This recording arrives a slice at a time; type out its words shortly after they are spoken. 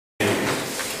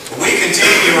We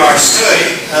continue our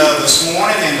study this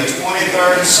morning in the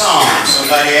 23rd Psalm.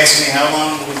 Somebody asked me how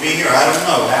long we'll be here. I don't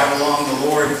know. However long the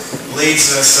Lord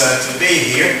leads us to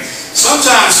be here.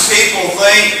 Sometimes people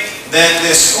think that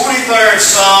this 23rd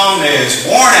Psalm is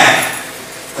worn out.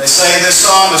 They say this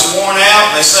psalm is worn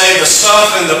out. They say the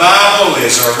stuff in the Bible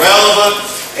is irrelevant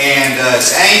and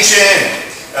it's ancient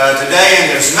today,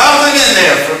 and there's nothing in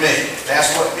there for me.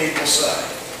 That's what people say.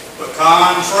 But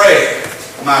contrary,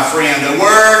 my friend, the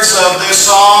words of this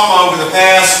psalm over the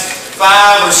past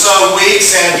 5 or so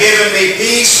weeks have given me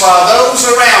peace while those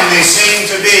around me seem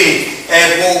to be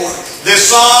at war.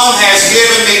 This psalm has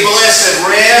given me blessed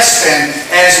rest, and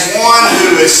as one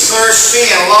who is thirsty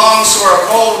and longs for a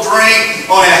cold drink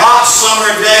on a hot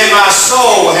summer day, my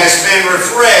soul has been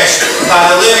refreshed by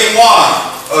the living water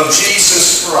of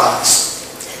Jesus Christ.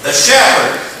 The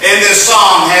shepherd in this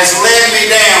psalm has led me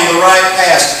down the right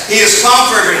path. He has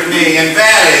comforted me in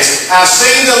valleys. I've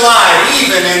seen the light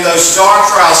even in those dark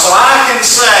trials. So I can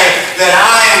say that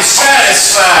I am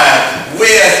satisfied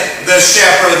with the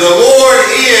shepherd. The Lord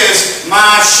is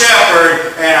my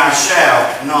shepherd, and I shall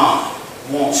not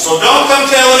want. So don't come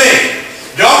telling me,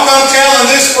 don't come telling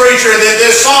this preacher that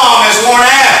this psalm is worn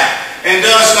out and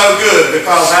does no good,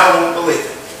 because I won't believe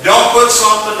it. Don't put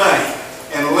something down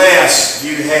unless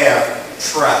you have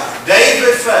tried.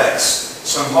 David faced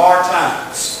some hard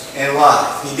times in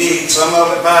life. He did, some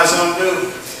of it by his own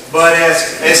doing. But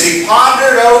as he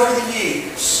pondered over the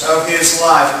years of his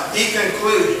life, he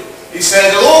concluded, he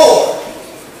said, "The Lord,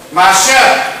 my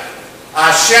shepherd,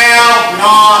 I shall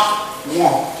not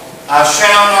want. I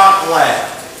shall not lack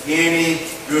any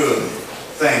good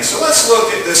thing." So let's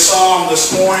look at this psalm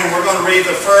this morning. We're going to read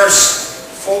the first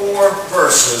 4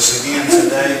 verses again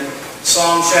today.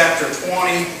 Psalm chapter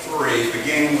 23,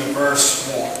 beginning with verse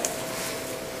 1.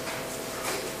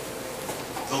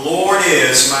 The Lord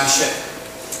is my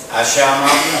shepherd, I shall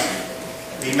not want.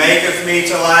 He maketh me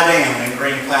to lie down in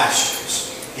green pastures.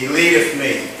 He leadeth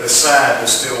me beside the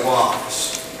still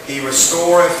waters. He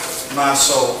restoreth my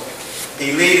soul.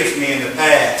 He leadeth me in the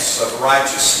paths of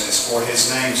righteousness for his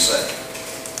name's sake.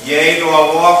 Yea, though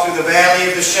I walk through the valley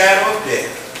of the shadow of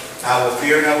death, I will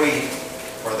fear no evil.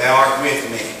 For thou art with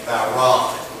me, thy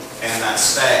rod and thy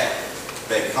staff,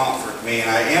 they comfort me. And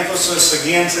our emphasis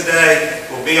again today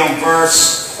will be on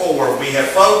verse 4. We have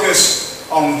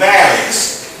focused on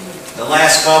valleys the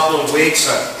last couple of weeks,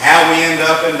 how we end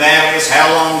up in valleys, how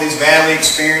long these valley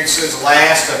experiences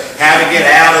last, how to get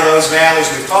out of those valleys.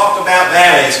 We've talked about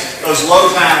valleys, those low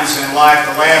times in life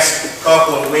the last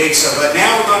couple of weeks. But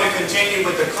now we're going to continue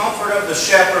with the comfort of the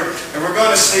shepherd, and we're going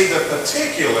to see the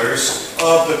particulars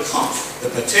of the comfort. The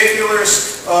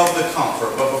particulars of the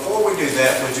comfort. But before we do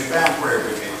that, would you bow in prayer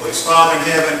with me, please? Father in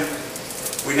heaven,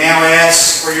 we now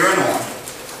ask for your anointing.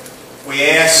 We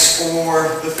ask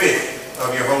for the filling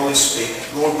of your Holy Spirit.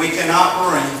 Lord, we cannot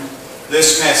bring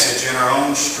this message in our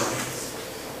own strength.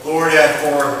 Lord,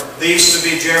 for these to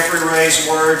be Jeffrey Ray's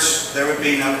words, there would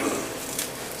be no good.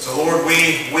 So Lord,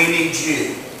 we need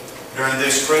you during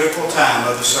this critical time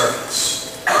of the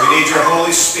service. We need your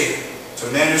Holy Spirit to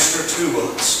minister to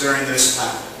us during this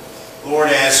time. Lord,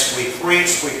 as we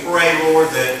preach, we pray, Lord,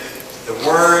 that the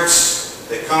words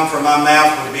that come from my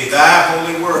mouth would be thy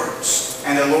holy words.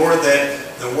 And that, Lord, that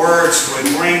the words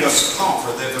would bring us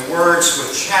comfort, that the words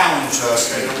would challenge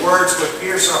us, that the words would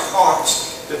pierce our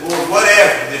hearts, that, Lord,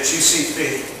 whatever that you see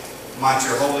fit, might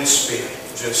your Holy Spirit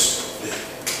just do.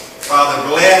 Father,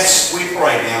 bless, we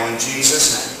pray now in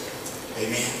Jesus' name.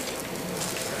 Amen.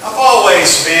 I've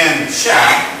always been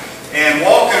shy. And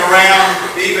walking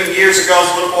around, even years ago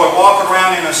as a little boy, walking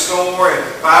around in a store,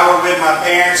 if I were with my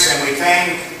parents and we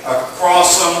came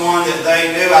across someone that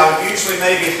they knew, I would usually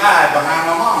maybe hide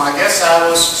behind my mom. I guess I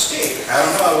was scared. I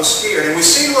don't know, I was scared. And we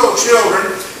see little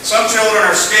children, some children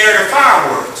are scared of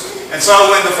fireworks. And so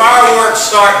when the fireworks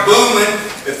start booming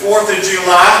at 4th of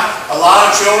July, a lot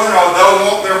of children,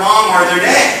 they'll want their mom or their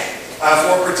dad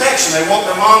for protection. They want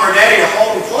their mom or daddy to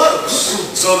hold them close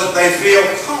so that they feel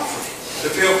comforted. To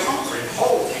feel comfort and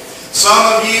hold. Some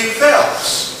of you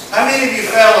fellas, how many of you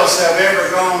fellas have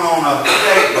ever gone on a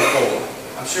date before?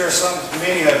 I'm sure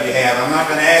many of you have. I'm not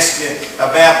going to ask you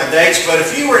about the dates, but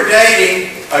if you were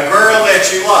dating a girl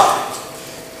that you liked,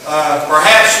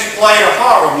 perhaps you played a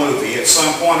horror movie at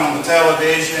some point on the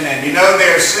television, and you know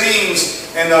there are scenes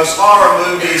in those horror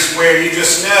movies where you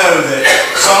just know that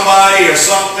somebody or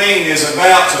something is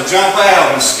about to jump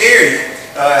out and scare you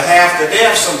half to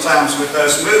death sometimes with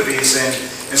those movies. And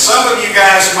some of you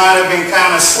guys might have been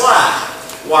kind of sly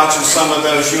watching some of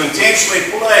those. You intentionally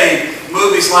played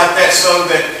movies like that so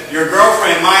that your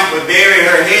girlfriend might would bury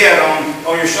her head on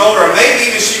on your shoulder, or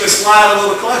maybe even she would slide a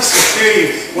little closer to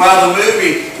you while the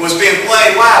movie was being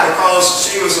played. Why? Because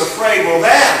she was afraid. Well,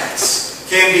 valleys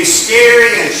can be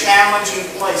scary and challenging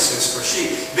places for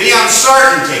sheep. The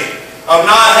uncertainty of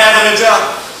not having a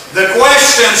job. The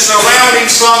questions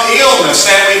surrounding some illness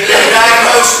that we've been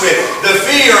diagnosed with. The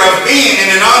fear of being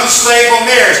in an unstable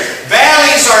marriage.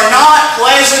 Valleys are not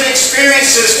pleasant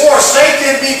experiences for us. They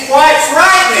can be quite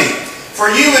frightening for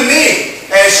you and me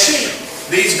as sheep.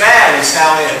 These valleys,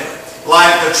 however,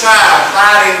 like the child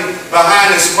hiding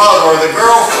behind his mother or the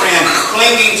girlfriend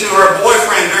clinging to her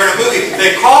boyfriend during a movie,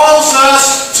 they cause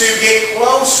us to get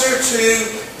closer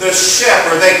to the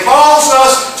shepherd. They cause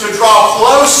us to draw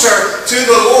closer to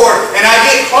the Lord. And I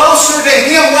get closer to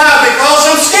Him. Why? Because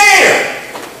I'm scared.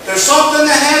 There's something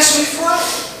that has me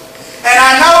frightened. And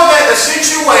I know that the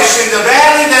situation, the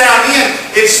valley that I'm in,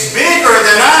 it's bigger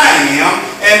than I am,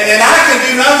 and I can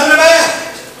do nothing about it.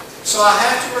 So I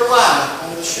have to rely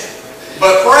on the shepherd.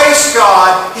 But praise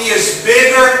God, He is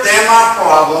bigger than my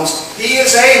problems. He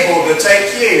is able to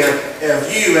take care of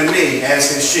you and me as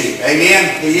His sheep.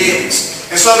 Amen? He is.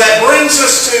 And so that brings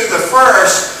us to the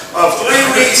first of three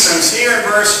reasons here in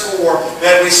verse 4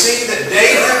 that we see that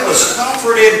David was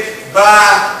comforted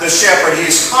by the shepherd. He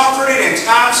is comforted in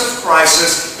times of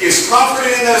crisis. He is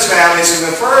comforted in those valleys. And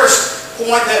the first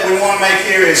point that we want to make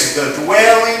here is the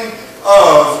dwelling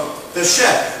of the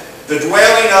shepherd. The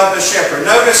dwelling of the shepherd.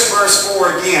 Notice verse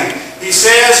 4 again. He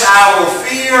says, I will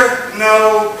fear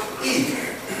no evil.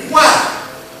 Why?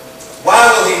 Why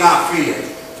will he not fear?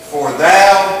 For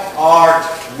thou art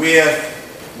with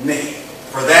me.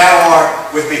 For thou art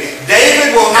with me.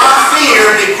 David will not fear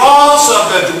because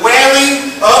of the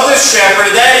dwelling of the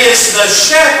shepherd. That is, the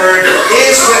shepherd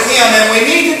is with him. And we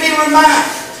need to be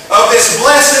reminded of this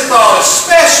blessed thought,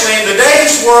 especially in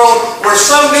today's world where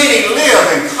so many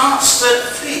live in constant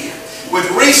fear. With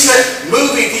recent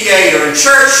movie theater and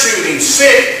church shootings,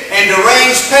 sick and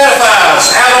deranged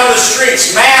pedophiles out on the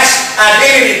streets, mass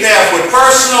identity theft with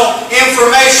personal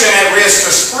information at risk,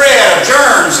 the spread of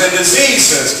germs and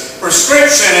diseases,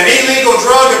 prescription and illegal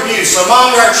drug abuse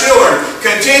among our children,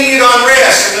 continued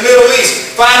unrest in the Middle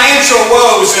East, financial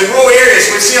woes in rural areas.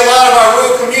 We see a lot of our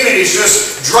rural communities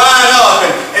just drying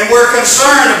up, and we're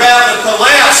concerned about the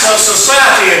collapse of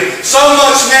society and so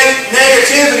much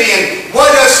negativity, and what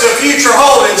does the future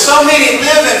hold? And so many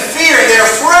live in fear. They're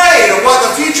afraid of what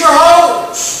the future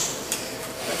holds.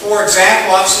 For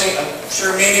example, I'm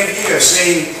sure many of you have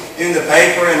seen in the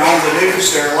paper and on the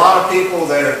news, there are a lot of people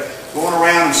that are going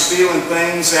around and stealing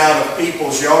things out of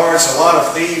people's yards, a lot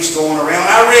of thieves going around.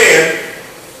 I read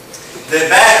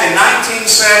that back in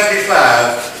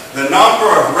 1975, the number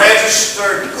of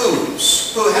registered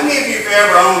poodles. How many of you have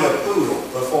ever owned a poodle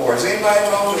before? Has anybody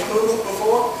ever owned a poodle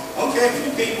before? Okay, a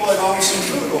few people have owned some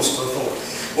poodles before.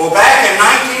 Well, back in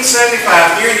 1975,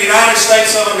 here in the United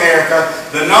States of America,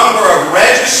 the number of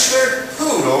registered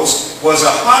poodles was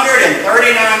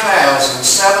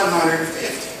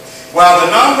 139,750. While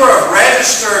the number of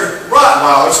registered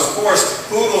Rottweilers, of course,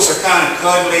 poodles are kind of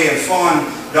cuddly and fun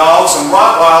dogs, and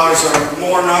Rottweilers are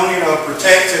more known, a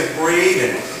protective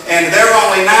breed, and there are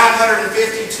only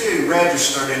 952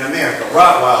 registered in America,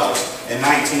 Rottweilers, in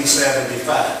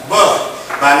 1975. But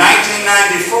by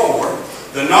 1994,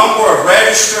 the number of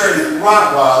registered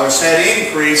Rottweilers had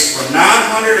increased from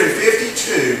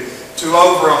 952 to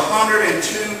over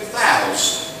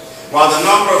 102,000, while the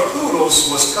number of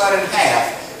poodles was cut in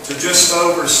half to just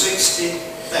over 60,000.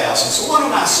 So what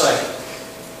am I saying?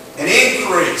 An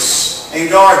increase in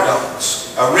guard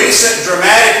dogs, a recent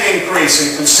dramatic increase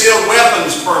in concealed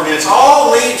weapons permits,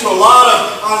 all lead to a lot of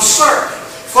uncertainty.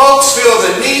 Folks feel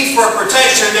the need for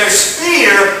protection. There's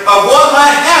fear of what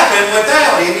might happen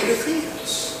without any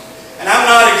defense. And I'm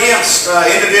not against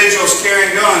individuals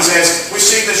carrying guns, as we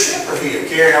see the shepherd here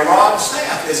carrying a rod and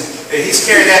staff, isn't he? He's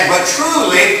carrying that. But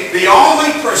truly, the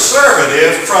only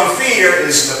preservative from fear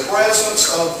is the presence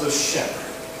of the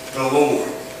shepherd, the Lord,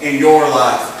 in your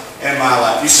life and my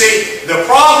life. You see, the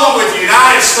problem with the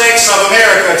United States of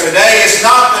America today is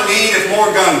not the need of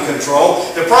more gun control.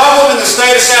 The problem in the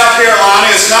state of South Carolina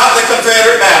is not the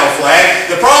Confederate battle flag.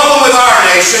 The problem with our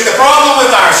nation, the problem with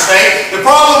our state, the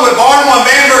problem with Barnwell and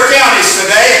Vanderbilt counties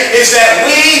today is that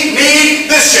we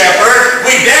need the shepherd.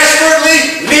 We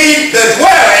desperately need the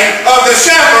dwelling of the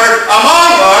shepherd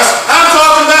among us. I'm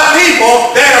talking about people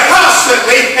that are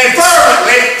constantly and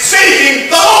fervently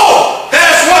seeking the Lord.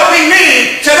 That's what we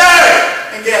need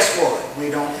today. And guess what?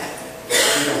 We don't have it.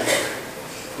 We don't have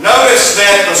it. Notice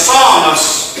that the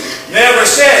psalmist never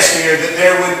says here that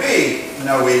there would be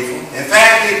no evil. In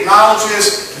fact, he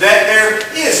acknowledges that there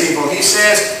is evil. He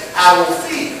says, I will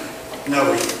fear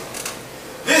no evil.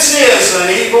 This is an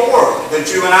evil world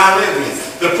that you and I live in.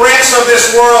 The prince of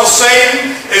this world,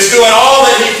 Satan, is doing all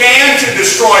that he can to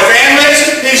destroy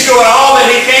families. He's doing all that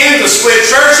he can to split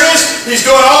churches. He's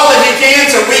doing all that he can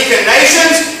to weaken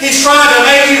nations. He's trying to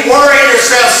make you worry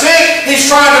yourself sick. He's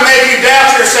trying to make you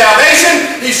doubt your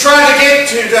salvation. He's trying to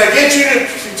get you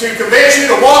to convince you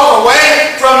to walk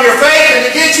away from your faith and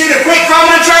to get you to quit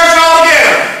coming to church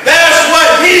altogether. That's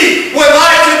what he would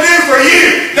like to do for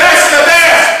you. That's the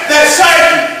best that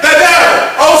Satan, the devil,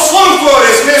 old Slewfoot,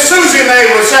 as Miss Susie May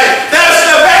would say, that's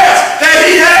the best that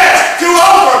he has to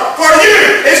offer for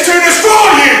you, is to destroy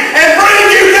you and bring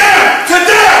you down to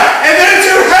death and then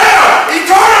to hell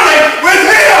eternally with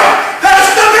him. That's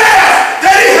the best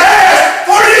that he has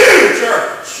for you,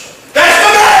 church. That's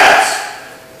the best.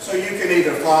 So you can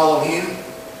either follow him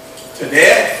to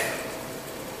death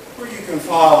or you can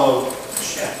follow the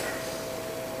shepherd.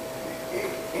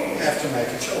 You have to make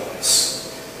a choice.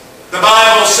 The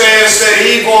Bible says that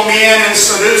evil men and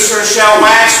seducers shall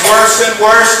wax worse and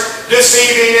worse,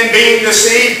 deceiving and being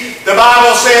deceived. The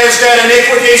Bible says that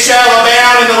iniquity shall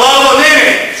abound and the love of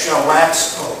many shall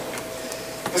wax cold.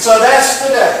 And so that's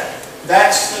the day,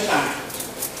 that's the time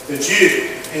that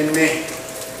you and me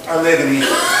are living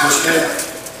in this morning,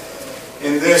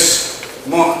 in this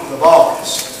month of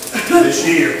August, this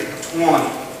year,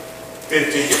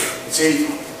 2015. It's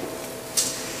evil.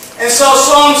 And so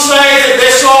some say that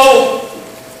this old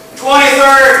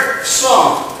 23rd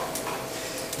Psalm,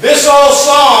 this old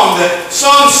psalm that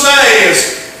some say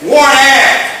is worn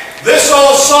out, this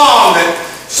old psalm that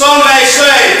some may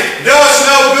say does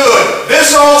no good,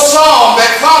 this old psalm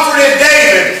that comforted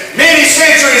David many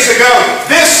centuries ago,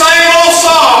 this same old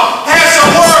psalm has some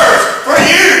words for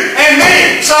you and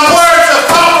me, some words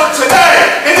of comfort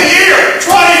today in the year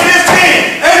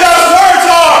 2015. And those words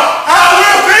are, I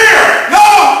will fear no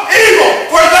evil,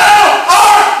 for thou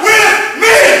art with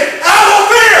me. I will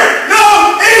fear no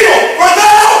evil, for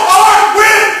thou art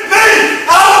with me.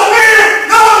 I will fear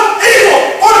no evil,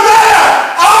 for thou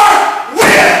art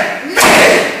with me.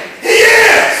 He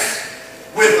is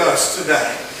with us today.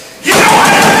 You don't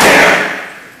have to fear.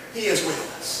 He is with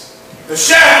us. The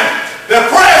shepherd, the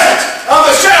presence of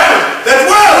the shepherd, the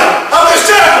dwelling of the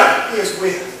shepherd, he is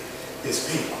with his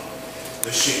people,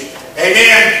 the sheep.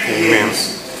 Amen? Amen.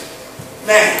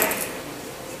 Now,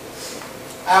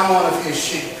 I'm one of his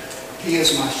sheep. He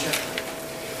is my shepherd.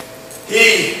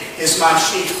 He is my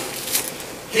sheep.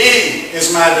 He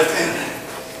is my defender.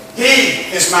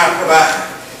 He is my provider.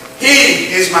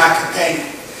 He is my companion.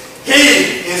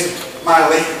 He is my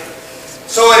leader.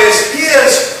 So it is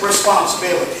his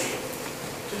responsibility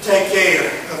to take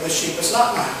care of the sheep. It's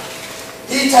not mine.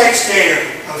 He takes care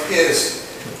of his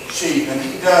sheep, and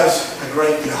he does a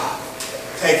great job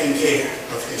taking care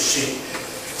of his sheep.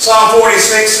 Psalm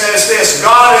 46 says this,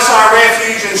 God is our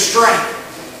refuge and strength,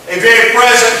 a very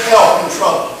present help in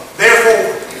trouble.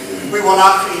 Therefore, we will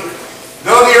not fear.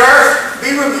 Though the earth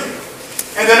be removed,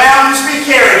 and the mountains be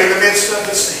carried in the midst of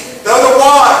the sea, though the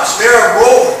waters thereof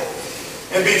roar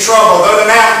and be troubled, though the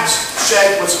mountains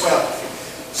shake with swelling.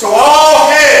 So all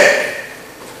hell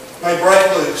may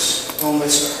break loose on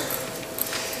this earth.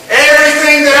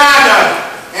 Everything that I know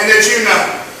and that you know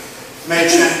may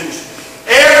change.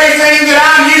 Everything that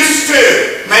I'm used to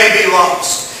may be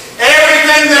lost.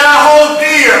 Everything that I hold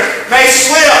dear may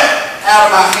slip out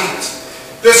of my hands.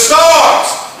 The stars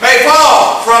may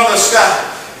fall from the sky.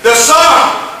 The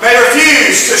sun may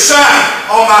refuse to shine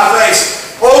on my face.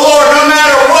 Oh Lord, no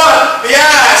matter what the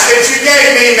eyes that you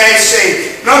gave me may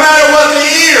see, no matter what the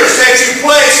ears that you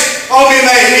placed on me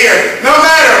may hear, no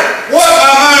matter what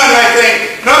my mind may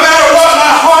think, no matter what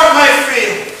my heart may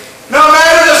feel, no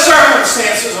matter the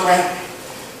circumstances around me,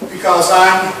 because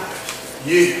I know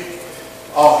you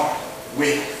are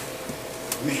with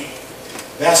me.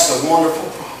 That's the wonderful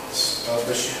promise of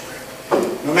the shepherd.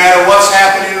 No matter what's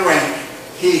happening around me,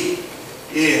 he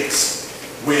is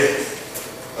with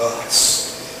us.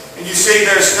 And you see,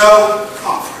 there's no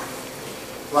comfort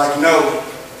like knowing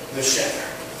the shepherd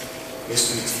is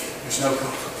with you. There's no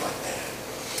comfort like that.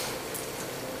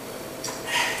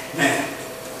 Now,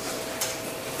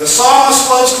 the psalmist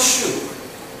was assured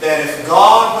that if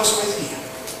God was with him,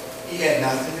 he had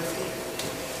nothing to fear.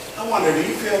 I wonder, do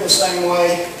you feel the same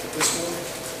way this morning?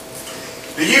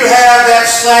 Do you have that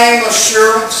same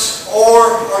assurance, or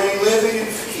are you living in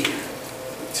fear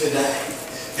today?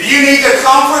 Do you need the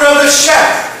comfort of the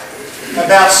shepherd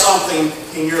about something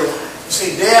in your life? You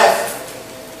see, death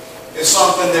is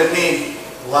something that many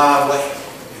lie awake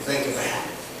and think about.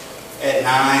 At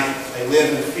night, they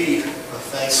live in fear of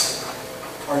facing.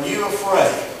 Are you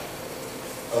afraid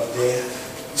of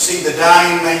death? You see, the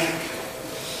dying man,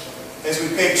 as we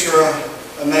picture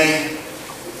a a man,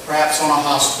 perhaps on a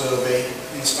hospital bed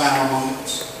in his final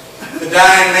moments. The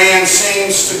dying man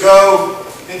seems to go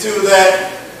into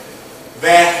that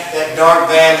dark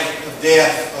valley of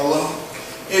death alone.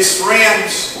 His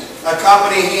friends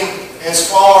accompany him as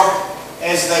far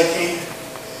as they can.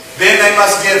 Then they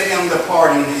must give him the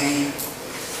parting hand.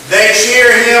 They cheer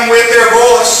him with their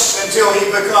voice until he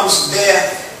becomes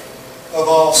deaf of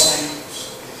all sounds.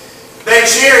 They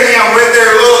cheer him with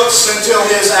their looks until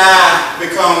his eye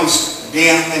becomes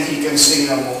dim and he can see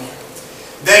no more.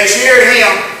 They cheer him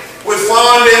with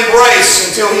fond embrace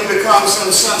until he becomes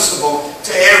insensible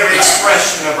to every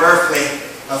expression of earthly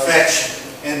affection.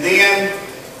 And then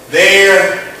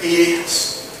there he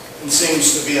is and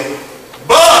seems to be alone.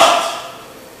 But,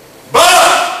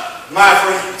 my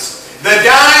friends, the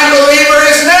dying believer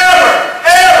is never,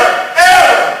 ever,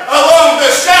 ever alone.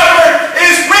 The shepherd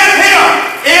is with him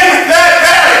in that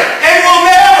valley and will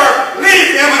never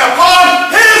leave him. And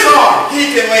upon his arm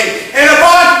he can lean. And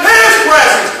upon his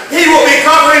presence he will be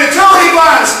comforted until he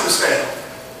finds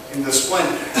himself in the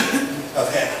splendor of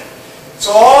heaven.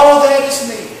 So all that is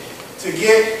needed to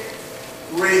get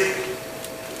rid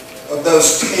of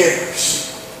those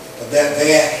terrors of that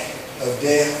valley of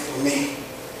death for me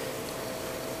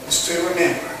is to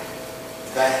remember,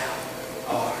 thou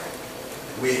art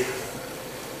with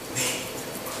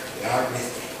me. Thou art with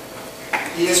me.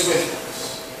 He is with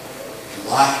us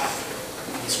in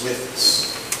life. He's with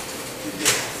us in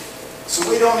death. So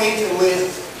we don't need to live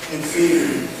in fear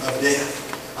of death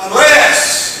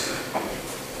unless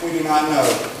we do not know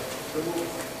the Lord.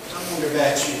 I wonder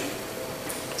about you.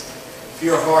 If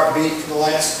your heart beat for the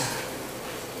last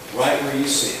time, right where you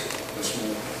sit this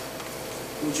morning,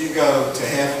 would you go to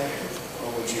heaven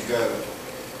or would you go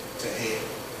to hell?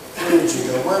 Where would you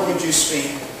go? Where would you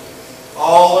spend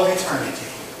all of eternity?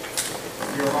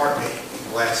 Your heart beat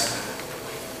the last time.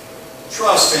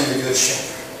 Trust in the Good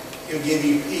Shepherd. He'll give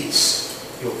you peace.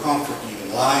 He'll comfort you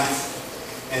in life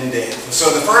and death. And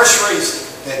so the first reason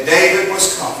that David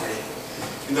was comforted,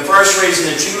 and the first reason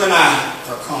that you and I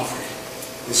are comforted,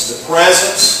 is the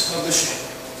presence of the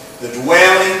shepherd, the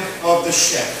dwelling of the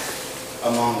shepherd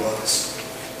among us.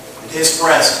 And his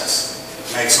presence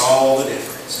makes all the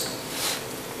difference.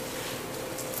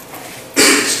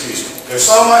 Excuse me. There's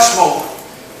so much more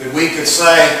that we could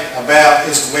say about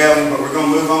his dwelling, but we're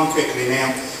going to move on quickly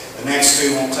now. The next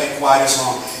two won't take quite as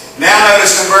long. Now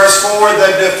notice in verse 4,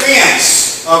 the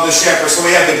defense of the shepherd. So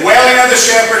we have the dwelling of the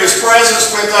shepherd, his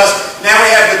presence with us. Now we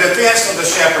have the defense of the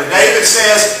shepherd. David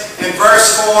says in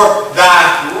verse 4,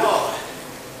 thy rod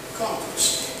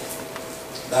comforts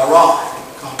me. Thy rod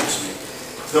comforts me.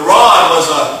 The rod was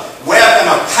a weapon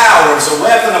of power. It was a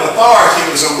weapon of authority.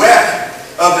 It was a weapon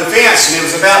of defense. And it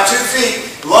was about 2 feet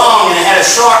long, and it had a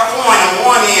sharp point on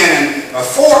one end and a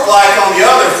fork-like on the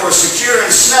other for securing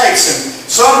snakes. And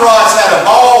some rods had a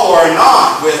ball or a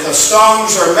knot with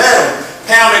stones or metal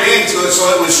pounded into it, so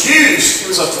it was used. It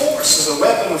was a force, it was a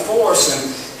weapon of force,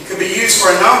 and it could be used for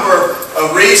a number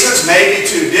of reasons. Maybe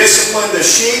to discipline the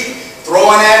sheep,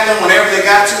 throwing at them whenever they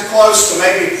got too close to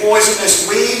maybe poisonous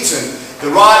weeds. And the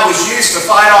rod was used to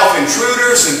fight off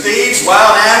intruders and thieves,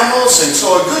 wild animals. And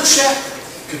so a good shepherd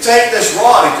could take this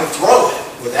rod and could throw it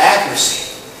with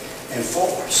accuracy and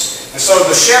force. And so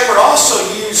the shepherd also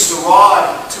used the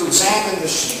rod to examine the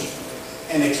sheep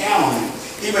and to count on them.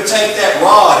 He would take that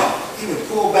rod and he would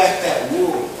pull back that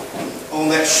wool on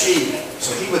that sheep.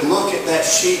 So he would look at that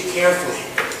sheep carefully,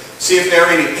 see if there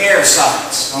are any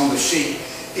parasites on the sheep.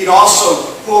 He'd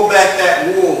also pull back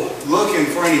that wool, looking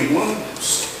for any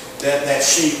wounds that that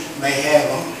sheep may have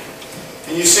on it.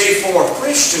 And you see, for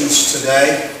Christians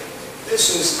today,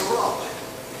 this is the rod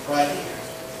right here.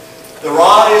 The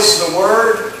rod is the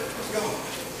Word of God.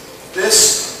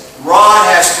 This rod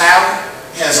has power,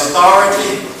 has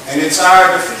authority, and it's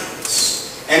our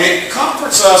defense. And it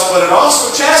comforts us, but it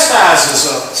also chastises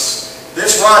us.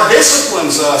 This rod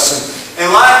disciplines us.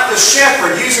 And like the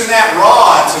shepherd using that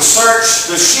rod to search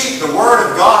the sheep, the Word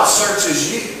of God searches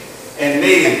you and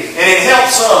me. And it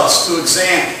helps us to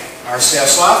examine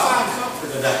ourselves. So I find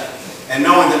comfort today in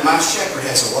knowing that my shepherd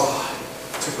has a rod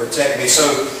to protect me. So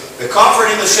the comfort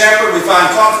in the shepherd, we find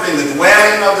comfort in the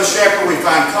dwelling of the shepherd, we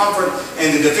find comfort in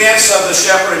the defense of the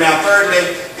shepherd, and now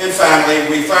thirdly and finally,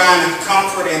 we find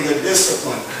comfort in the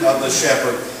discipline of the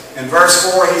shepherd. In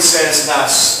verse 4 he says, thy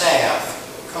staff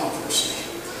comforts me.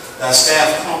 Thy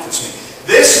staff comforts me.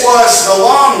 This was the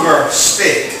longer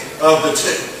stick of the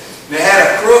two. And it had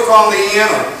a crook on the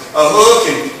end or a hook,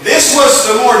 and this was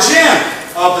the more gentle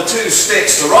of the two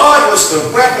sticks. The rod was the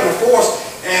weapon of force,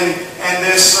 and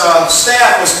this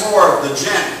staff was more of the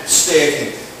gentle stick, and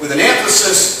with an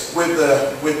emphasis with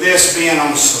this being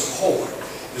on support.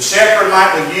 The shepherd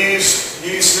might have used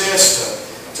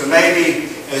this to maybe,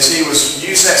 as he was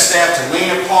used that staff to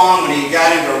lean upon when he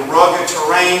got into rugged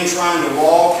terrain trying to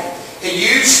walk. He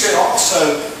used it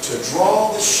also to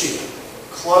draw the sheep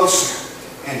closer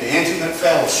into intimate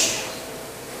fellowship.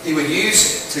 He would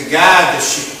use it to guide the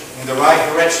sheep in the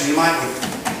right direction. He might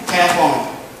tap on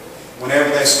them whenever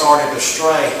they started to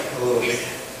stray a little bit.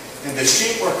 And the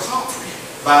sheep were comforted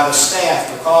by the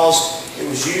staff because it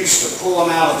was used to pull them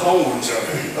out of thorns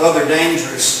or other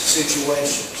dangerous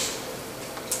situations.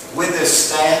 With this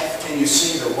staff, can you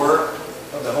see the work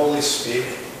of the Holy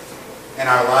Spirit in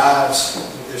our lives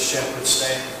with this shepherd's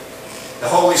staff? The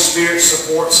Holy Spirit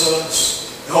supports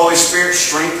us. The Holy Spirit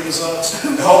strengthens us.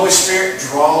 The Holy Spirit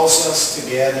draws us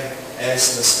together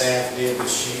as the staff did the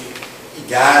sheep. He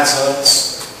guides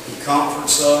us. He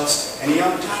comforts us. And He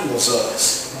untangles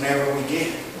us whenever we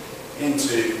get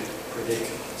into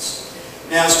predicaments.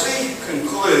 Now, as we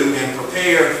conclude and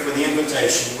prepare for the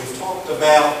invitation, we've talked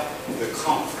about the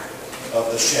comfort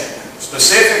of the shepherd.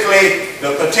 Specifically,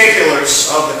 the particulars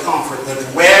of the comfort, the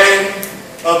dwelling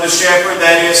of the shepherd,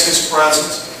 that is His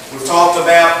presence. We've talked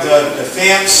about the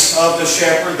defense of the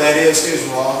shepherd, that is His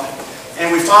rod.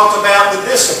 And we've talked about the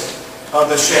discipline of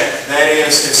the shepherd, that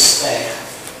is His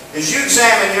staff. As you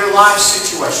examine your life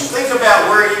situation, think about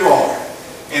where you are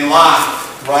in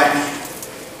life right now.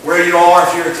 Where you are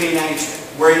if you're a teenager,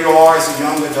 where you are as a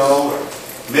young adult or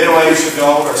middle-aged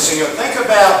adult or senior. Think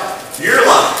about your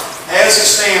life as it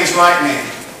stands right now.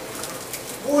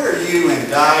 What are you in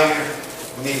dire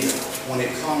need of when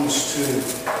it comes to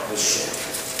the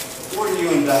shepherd? What are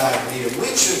you in dire need of?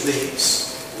 Which of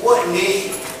these? What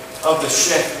need of the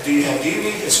shepherd do you have? Do you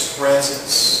need His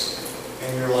presence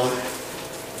in your life?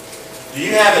 Do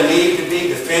you have a need to be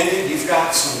defended? You've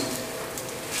got some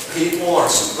people or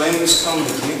some things coming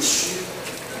against you.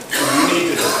 You need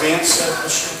the defense of the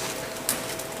shepherd.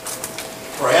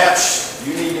 Perhaps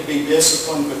you need to be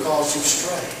disciplined because you've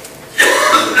strayed.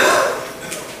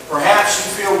 Perhaps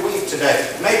you feel weak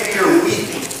today. Maybe you're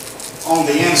weeping on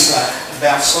the inside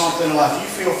about something in life.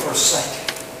 You feel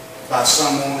forsaken by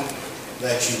someone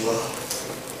that you love.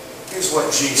 Here's what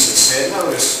Jesus said.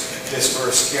 Notice this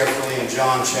verse carefully in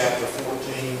John chapter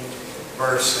 14,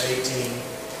 verse 18.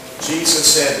 Jesus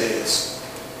said this,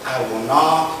 I will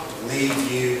not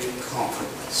leave you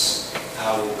comfortless.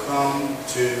 I will come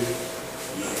to you.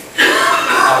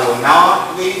 I will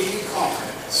not leave you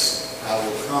comfortless. I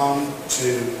will come to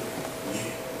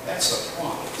you. That's a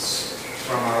promise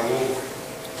from our Lord.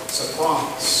 It's a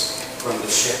promise from the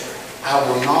shepherd. I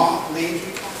will not leave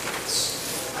you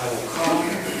comfortless. I will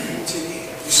come to you.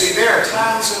 You see, there are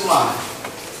times in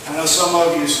life, I know some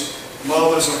of you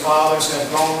mothers or fathers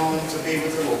have gone on to be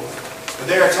with the Lord. But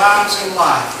there are times in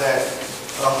life that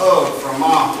a hug from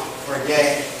mom or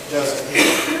dad doesn't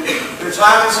hit. There are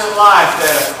times in life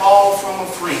that a call from a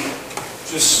friend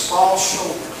just falls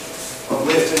short of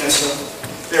lifting us up.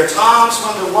 There are times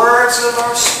when the words of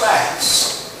our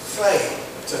spouse fail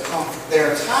to comfort.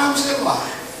 There are times in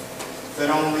life that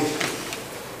only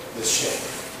the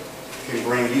shepherd can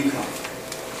bring you comfort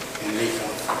and me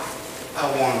comfort. I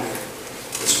wonder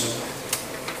this morning,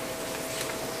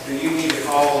 do you need to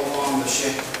call upon the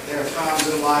shepherd? There are times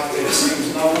in life that it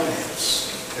seems no one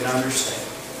else can understand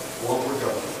what we're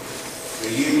going through.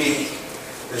 Do you need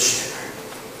the shepherd?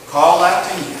 Call out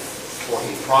to Him, for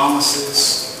He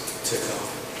promises to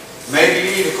come. Maybe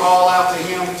you need to call out to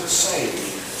Him to save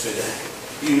you today.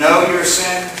 You know you're a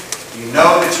sinner. You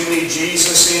know that you need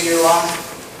Jesus in your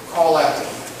life. Call out to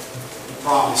Him. He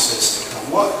promises to come.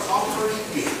 What comfort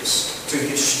He gives to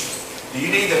His sheep. Do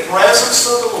you need the presence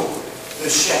of the Lord, the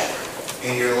shepherd,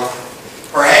 in your life?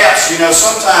 Perhaps,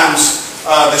 sometimes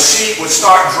the sheep would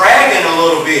start dragging a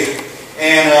little bit,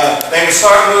 and they would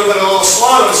start moving a little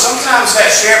slow, and sometimes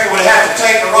that shepherd would have to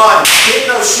take the rod and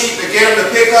hit those sheep to get them to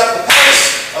pick up the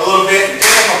pace a little bit, and give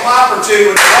them a pop or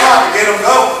two with the rod to get them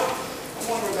going. I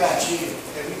wonder about you.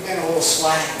 Have you been a little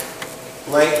slack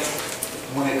lately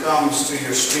when it comes to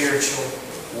your spiritual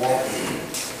walk?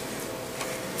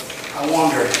 I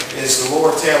wonder, is the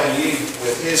Lord telling you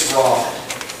with His rod,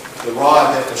 the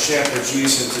rod that the shepherd's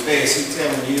using today, is He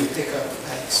telling you to pick up the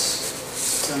pace?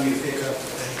 He's telling you to pick up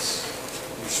the pace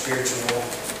in your spiritual walk.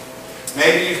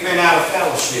 Maybe you've been out of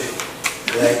fellowship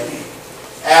lately,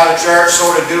 out of church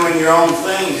sort of doing your own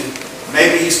thing. And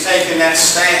maybe He's taking that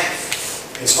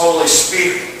staff, His Holy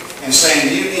Spirit, and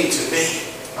saying you need to be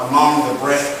among the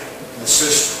brethren and the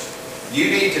sisters.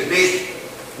 You need to be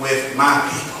with my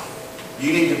people.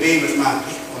 You need to be with my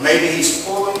people. Maybe He's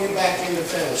pulling you back into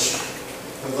fellowship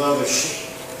with other sheep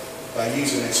by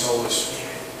using His Holy Spirit.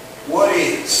 What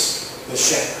is the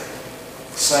shepherd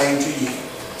saying to you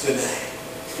today?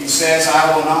 He says,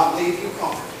 I will not leave you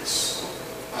comfortless.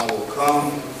 I will come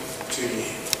to you.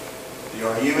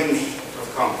 Are you in need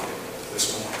of comfort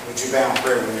this morning? Would you bow in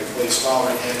prayer with me, please? Father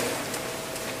in heaven,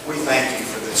 we thank you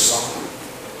for this song.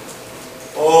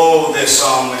 Oh, this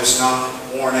song is not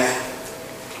worn out.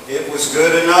 It was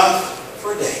good enough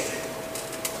for David.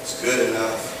 It's good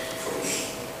enough for me.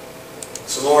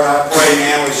 So Lord, I pray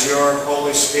now as your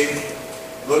Holy Spirit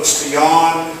looks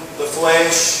beyond the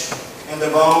flesh and the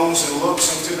bones and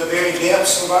looks into the very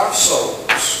depths of our souls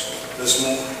this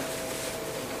morning.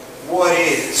 What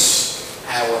is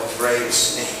our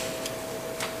greatest need?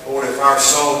 Lord, if our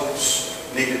souls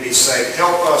need to be saved,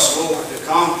 help us, Lord, to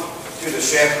come to the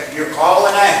shepherd. You're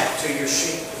calling out to your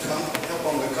sheep to come. Help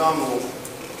them to come, Lord.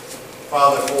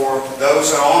 Father, for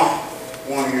those that aren't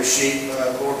one of your sheep,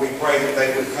 Lord, we pray that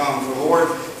they would come. For Lord,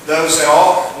 those that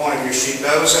are one of your sheep,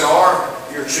 those that are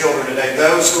your children today,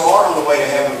 those who are on the way to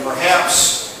heaven,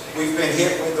 perhaps we've been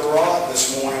hit with the rod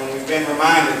this morning. We've been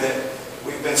reminded that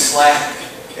we've been slack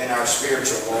in our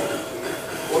spiritual walk.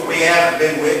 Lord, we haven't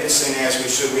been witnessing as we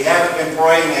should. We haven't been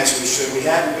praying as we should. We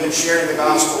haven't been sharing the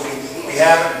gospel. We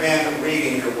haven't been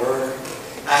reading your word.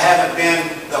 I haven't been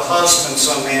the husband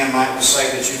some man might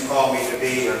say that you've called me to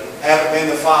be, or haven't been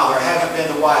the father, haven't been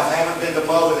the wife, haven't been the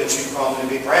mother that you've called me to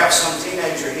be. Perhaps some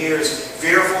teenager here is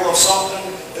fearful of something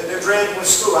that they're dreading with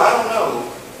school. I don't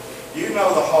know. You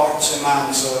know the hearts and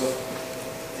minds of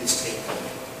these people.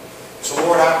 So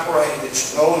Lord, I pray that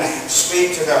you go now,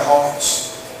 speak to their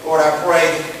hearts. Lord, I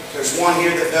pray there's one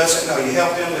here that doesn't know you.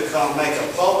 Help them to come make a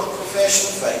public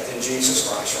profession of faith in Jesus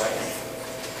Christ right now.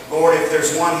 Lord, if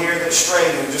there's one here that's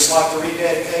straying and would just like to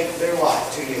rededicate their life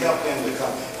to you, help them to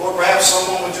come. Lord, perhaps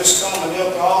someone would just come and kneel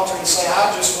at the altar and say,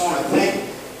 I just want to thank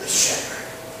the shepherd.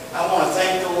 I want to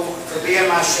thank the Lord for being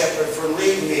my shepherd, for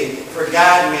leading me, for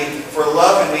guiding me, for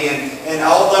loving me. And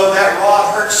although that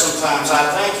rod hurts sometimes,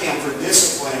 I thank him for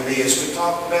disciplining me. As we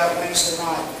talked about Wednesday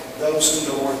night, those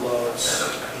whom the Lord loves,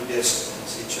 he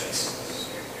disciplines, he chastens.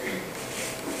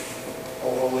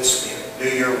 Oh, Holy Spirit,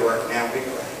 do your work now, we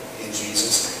pray.